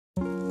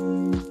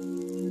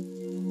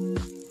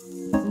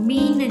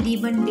नदी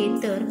बनले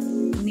तर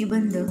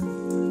निबंध.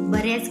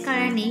 बऱ्याच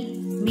काळाने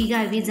मी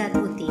गावी जात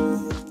होते.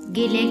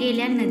 गेल्या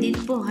गेल्या नदीत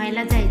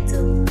पोहायला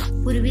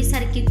जायचं,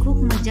 पूर्वीसारखी खूप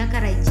मजा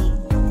करायची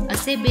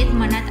असे बेत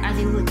मनात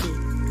आले होते.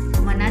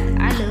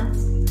 मनात आलं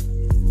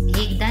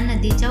एकदा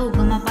नदीच्या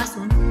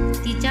उगमापासून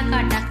तिच्या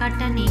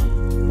काठाकाठाने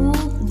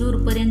खूप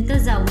दूरपर्यंत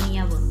जाऊन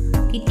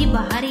यावं, किती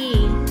बहार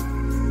येईल.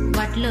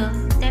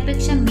 वाटलं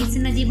त्यापेक्षा मीच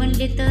नदी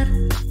बनले तर.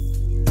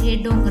 हे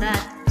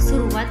डोंगरात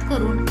सुरुवात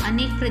करून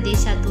अनेक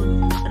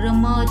प्रदेशातून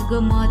रमत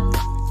गमत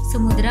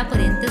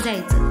समुद्रापर्यंत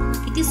जायचं,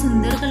 किती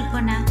सुंदर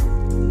कल्पना.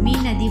 मी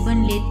नदी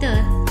बनले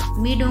तर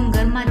मी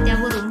डोंगर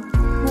माथ्यावरून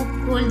खूप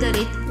खोल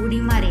दरीत उडी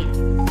मारेन.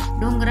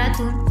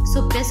 डोंगरातून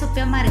सोप्या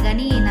सोप्या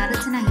मार्गाने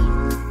येणारच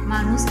नाही.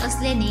 माणूस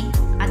असल्याने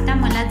आता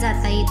मला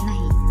जाता येत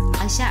नाही.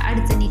 अशा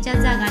अडचणीच्या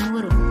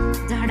जागांवरून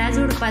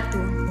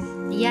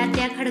झाडाझुडपातून या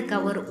त्या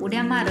खडकावर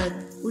उड्या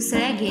मारत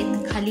उसळ्या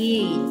घेत खाली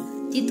येईल.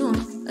 तिथून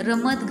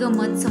रमत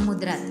गमत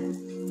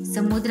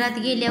समुद्रात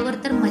गेल्यावर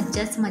तर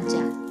मज्जाच मज्जा.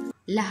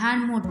 लहान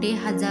मोठे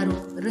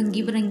हजारो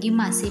रंगीबरंगी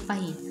मासे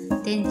पाहीन,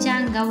 त्यांच्या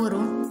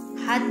अंगावरून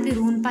हात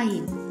फिरवून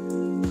पाहीन.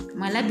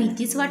 मला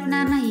भीतीच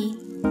वाटणार नाही.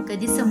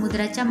 कधी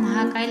समुद्राच्या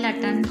महाकाय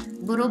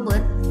लाटांबरोबर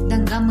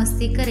दंगा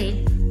मस्ती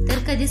करेल, तर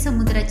कधी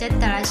समुद्राच्या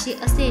तळाशी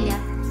असलेल्या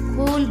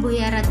खोल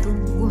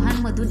भुयारातून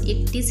गुहांमधून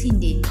एकटीच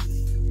हिंडेन.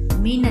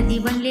 मी नदी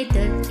बनले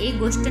तर एक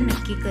गोष्ट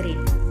नक्की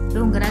करेन.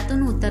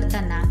 डोंगरातून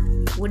उतरताना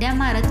उड्या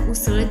मारत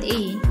उसळत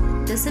येईन.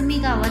 तसं मी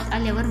गावात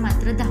आल्यावर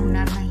मात्र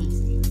धावणार नाही.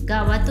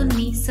 गावातून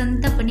मी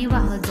संतपणे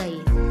वाहत जाईल.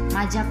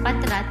 माझ्या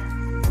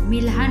पात्रात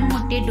मी लहान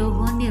मोठे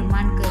डोह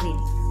निर्माण करेन.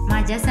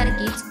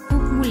 माझ्यासारखीच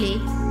खूप मुले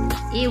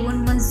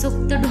येऊन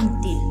मनसोक्त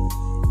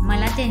ढुंकतील.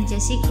 मला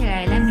त्यांच्याशी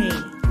खेळायला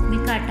मिळेल.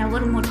 मी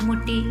काठावर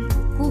मोठमोठी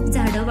खूप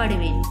झाडं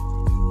वाढवेन.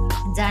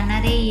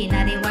 जाणारे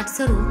येणारे वाट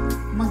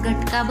सरून मग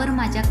घटकाभर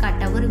माझ्या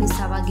काठावर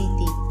विसावा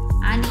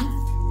घेतील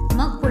आणि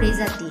मग पुढे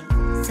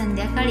जातील.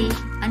 संध्याकाळी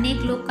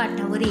अनेक लोक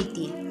काठावर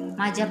येतील.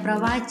 माझ्या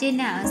प्रवाहाचे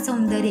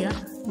सौंदर्य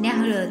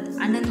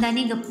न्याहाळत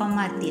आनंदाने गप्पा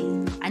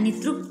मारतील आणि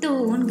तृप्त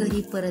होऊन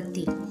घरी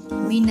परततील.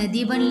 मी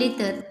नदी बनले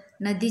तर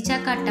नदीच्या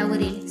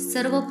काठावरील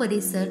सर्व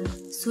परिसर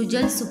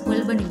सुजल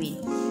सुफल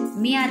बनवेन.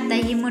 मी आता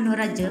ही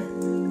मनोराज्य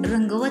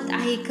रंगवत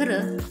आहे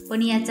खरं,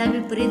 पण याचा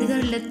विपरीत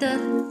घडलं तर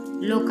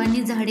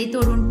लोकांनी झाडे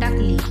तोडून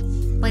टाकली,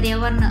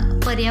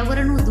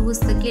 पर्यावरण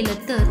उद्ध्वस्त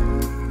केलं तर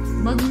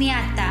मग मी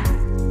आता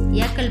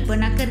या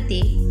कल्पना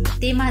करते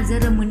ते माझं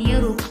रमणीय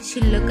रूप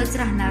शिल्लकच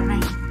राहणार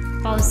नाही.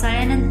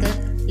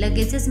 पावसाळ्यानंतर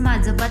लगेचच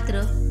माझं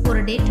पात्र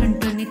कोरडे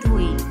ठणठणीत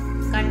होईल.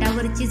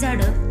 काठावरची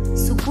झाडं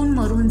सुकून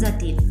मरून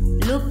जातील.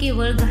 लोक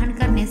केवळ घाण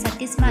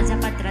करण्यासाठीच माझ्या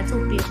पात्राचा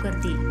उपयोग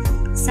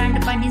करतील.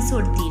 सांडपाणी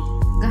सोडतील.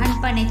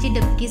 घाण पाण्याची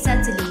डबकी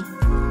साचली,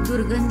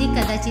 दुर्गंधी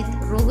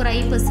कदाचित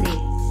रोगराई पसरेल.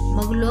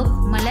 मग लोक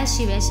मला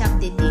शिव्या शाप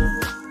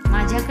देतील.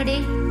 माझ्याकडे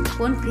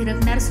कोण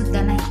फिरकणार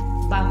सुद्धा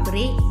नाही.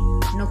 बापरे,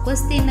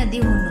 नकोच ते नदी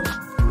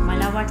होणं.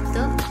 मला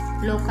वाटतं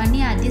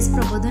लोकांनी आधीच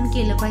प्रबोधन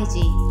केलं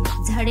पाहिजे.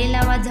 झाडे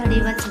लावा झाडे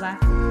वाचवा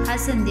हा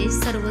संदेश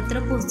सर्वत्र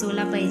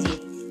पोहोचवला पाहिजे.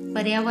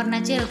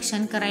 पर्यावरणाचे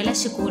रक्षण करायला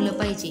शिकवलं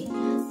पाहिजे.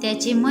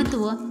 त्याचे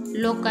महत्त्व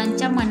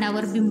लोकांच्या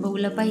मनावर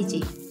बिंबवलं पाहिजे.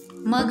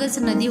 मगच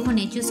नदी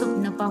होण्याची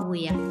स्वप्न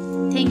पाहूया.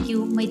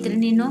 थँक्यू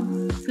मैत्रिणींनो.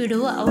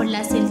 व्हिडिओ आवडला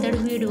असेल तर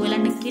व्हिडिओला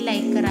नक्की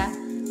लाईक करा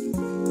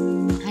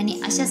आणि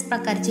अशाच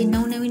प्रकारचे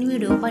नवनवीन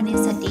व्हिडिओ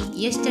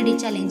पाहण्यासाठी यश स्टडी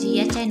चॅलेंज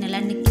या चॅनलला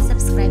नक्की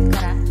सबस्क्राईब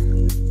करा.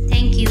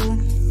 थँक्यू.